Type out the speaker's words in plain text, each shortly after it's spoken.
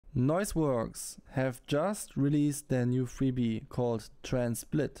Noiseworks have just released their new freebie called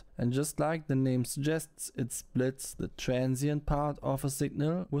TranSplit, and just like the name suggests, it splits the transient part of a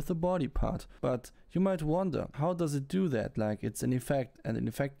signal with the body part. But you might wonder, how does it do that? Like, it's an effect, and an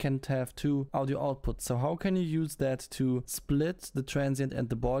effect can't have two audio outputs. So how can you use that to split the transient and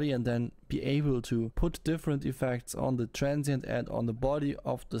the body and then be able to put different effects on the transient and on the body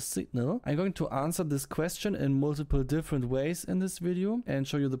of the signal? I'm going to answer this question in multiple different ways in this video and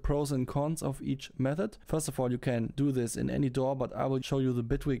show you the pros and cons of each method. First of all, you can do this in any DAW, but I will show you the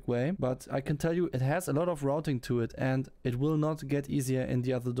Bitwig way. But I can tell you it has a lot of routing to it, and it will not get easier in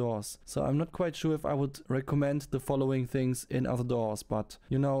the other DAWs. So I'm not quite sure if I would recommend the following things in other DAWs, but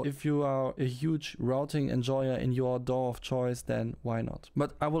you know, if you are a huge routing enjoyer in your DAW of choice, then why not?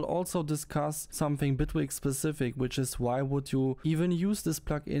 But I will also discuss something Bitwig specific, which is why would you even use this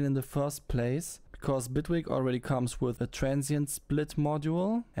plugin in the first place? Because Bitwig already comes with a transient split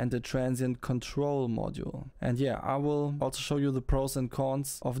module and a transient control module. And yeah, I will also show you the pros and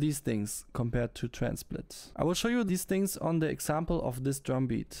cons of these things compared to TranSplit. I will show you these things on the example of this drum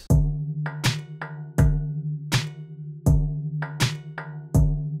beat.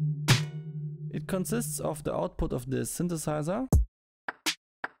 It consists of the output of this synthesizer,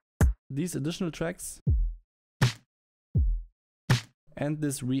 these additional tracks, and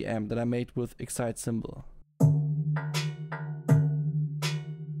this reamp that I made with Excite symbol.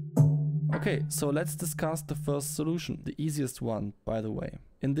 Okay, so let's discuss the first solution, the easiest one, by the way.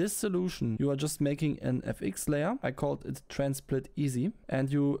 In this solution, you are just making an FX layer. I called it TranSplit Easy,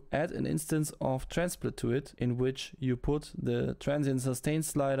 and you add an instance of TranSplit to it, in which you put the transient sustain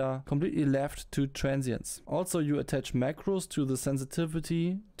slider completely left to transients. Also, you attach macros to the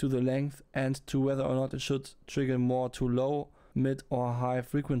sensitivity, to the length, and to whether or not it should trigger more to low, mid or high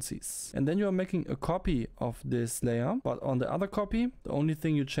frequencies. And then you are making a copy of this layer, but on the other copy, the only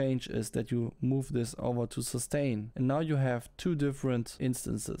thing you change is that you move this over to sustain. And now you have two different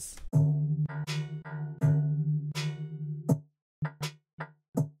instances.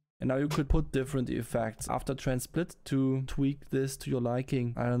 And now you could put different effects after TranSplit to tweak this to your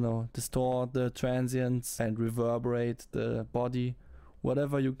liking. I don't know, distort the transients and reverberate the body.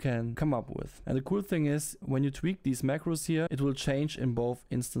 Whatever you can come up with. And the cool thing is, when you tweak these macros here, it will change in both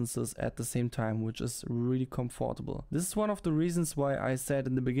instances at the same time, which is really comfortable. This is one of the reasons why I said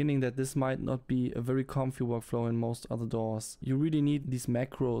in the beginning that this might not be a very comfy workflow in most other DAWs. You really need these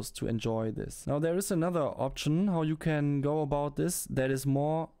macros to enjoy this. Now there is another option how you can go about this that is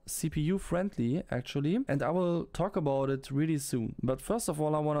more CPU friendly actually, and I will talk about it really soon. But first of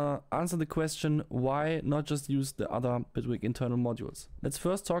all, I want to answer the question, why not just use the other Bitwig internal modules? Let's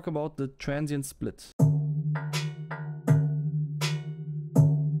first talk about the transient split.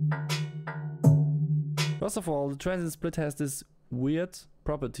 First of all, the transient split has this weird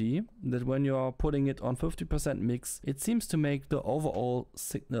property that when you are putting it on 50% mix, it seems to make the overall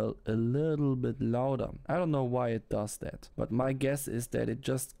signal a little bit louder. I don't know why it does that, but my guess is that it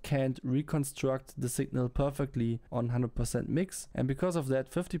just can't reconstruct the signal perfectly on 100% mix, and because of that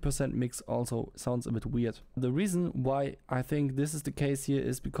 50% mix also sounds a bit weird. The reason why I think this is the case here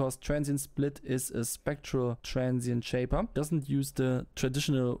is because transient split is a spectral transient shaper, it doesn't use the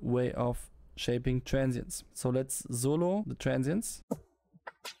traditional way of shaping transients. So let's solo the transients.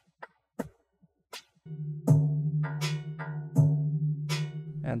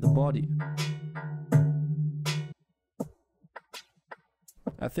 And the body.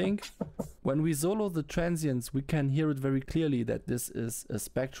 I think when we solo the transients, we can hear it very clearly that this is a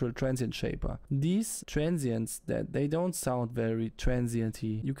spectral transient shaper. These transients, that they don't sound very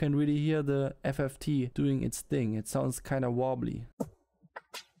transient-y. You can really hear the FFT doing its thing. It sounds kind of wobbly.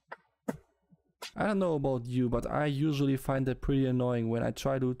 I don't know about you, but I usually find that pretty annoying when I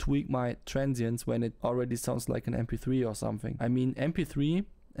try to tweak my transients when it already sounds like an MP3 or something. I mean, MP3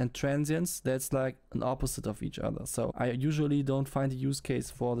 and transients, that's like an opposite of each other. So I usually don't find a use case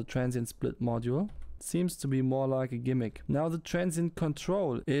for the transient split module. It seems to be more like a gimmick. Now the transient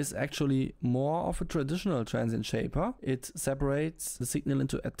control is actually more of a traditional transient shaper. It separates the signal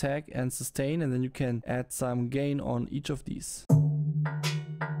into attack and sustain, and then you can add some gain on each of these.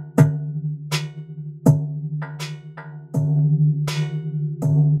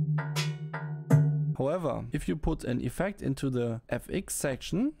 However, if you put an effect into the FX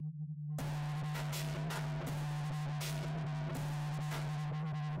section,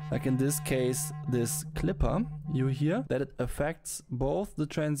 like in this case, this clipper, you hear that it affects both the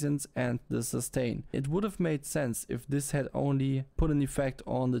transients and the sustain. It would have made sense if this had only put an effect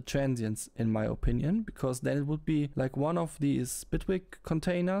on the transients, in my opinion, because then it would be like one of these Bitwig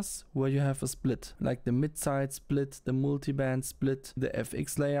containers where you have a split, like the mid-side split, the multiband split, the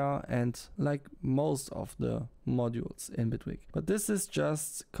FX layer, and like most of the modules in Bitwig. But this is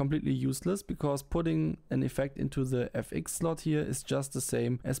just completely useless because putting an effect into the FX slot here is just the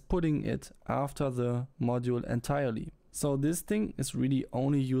same as putting it after the module entirely. So this thing is really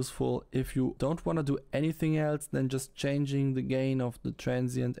only useful if you don't want to do anything else than just changing the gain of the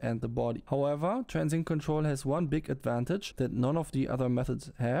transient and the body. However, transient control has one big advantage that none of the other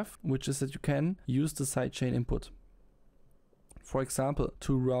methods have, which is that you can use the sidechain input. For example,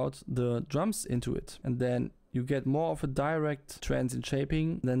 to route the drums into it, and then you get more of a direct transient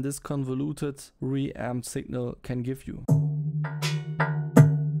shaping than this convoluted reamped signal can give you.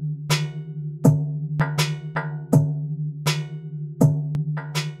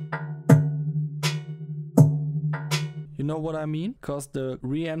 You know what I mean? Because the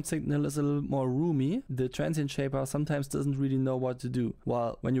reamp signal is a little more roomy, the transient shaper sometimes doesn't really know what to do.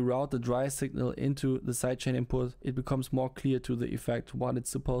 While when you route the dry signal into the sidechain input, it becomes more clear to the effect what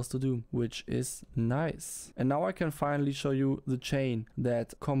it's supposed to do, which is nice. And now I can finally show you the chain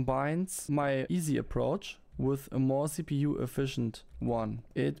that combines my easy approach with a more CPU efficient one.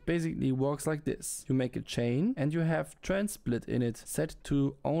 It basically works like this. You make a chain and you have TranSplit in it set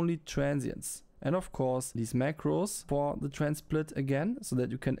to only transients. And of course these macros for the TranSplit again, so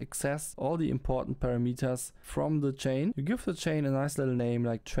that you can access all the important parameters from the chain. You give the chain a nice little name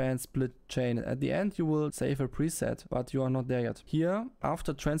like TranSplit chain. At the end you will save a preset, but you are not there yet. Here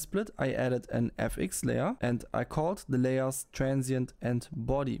after TranSplit I added an FX layer and I called the layers transient and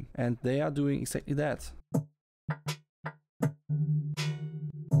body, and they are doing exactly that.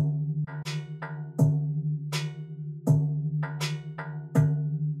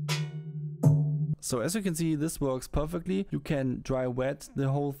 So as you can see, this works perfectly. You can dry wet the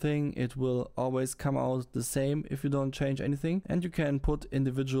whole thing. It will always come out the same if you don't change anything. And you can put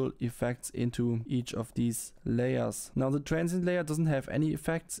individual effects into each of these layers. Now the transient layer doesn't have any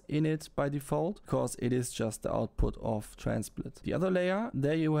effects in it by default because it is just the output of TranSplit. The other layer,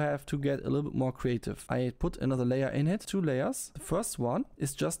 there you have to get a little bit more creative. I put another layer in it, 2 layers. The first one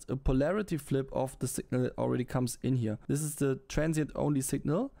is just a polarity flip of the signal that already comes in here. This is the transient only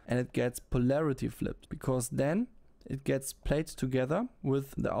signal and it gets polarity flipped because then it gets played together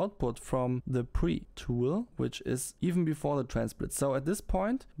with the output from the pre-tool, which is even before the TranSplit. So at this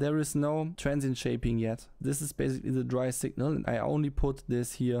point there is no transient shaping yet. This is basically the dry signal, and I only put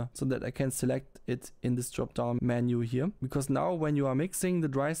this here so that I can select it in this drop down menu here, because now when you are mixing the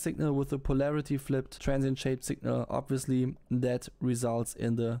dry signal with the polarity flipped transient shaped signal, obviously that results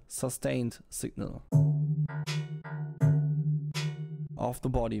in the sustained signal of the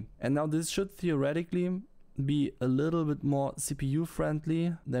body. And now this should theoretically be a little bit more CPU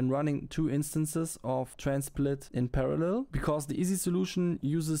friendly than running 2 instances of TranSplit in parallel, because the easy solution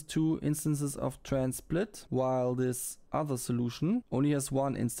uses 2 instances of TranSplit while this other solution only has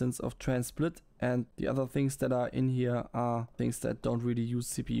 1 instance of TranSplit, and the other things that are in here are things that don't really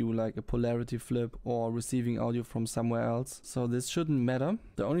use CPU, like a polarity flip or receiving audio from somewhere else. So this shouldn't matter.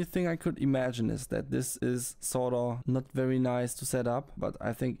 The only thing I could imagine is that this is sort of not very nice to set up, but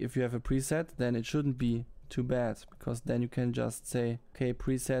I think if you have a preset then it shouldn't be too bad, because then you can just say, okay,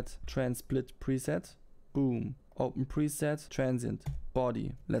 preset, TranSplit preset, boom, open preset, transient,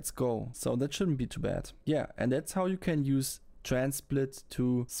 body, let's go. So that shouldn't be too bad. Yeah, and that's how you can use TranSplit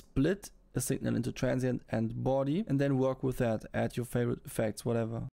to split a signal into transient and body, and then work with that, add your favorite effects, whatever.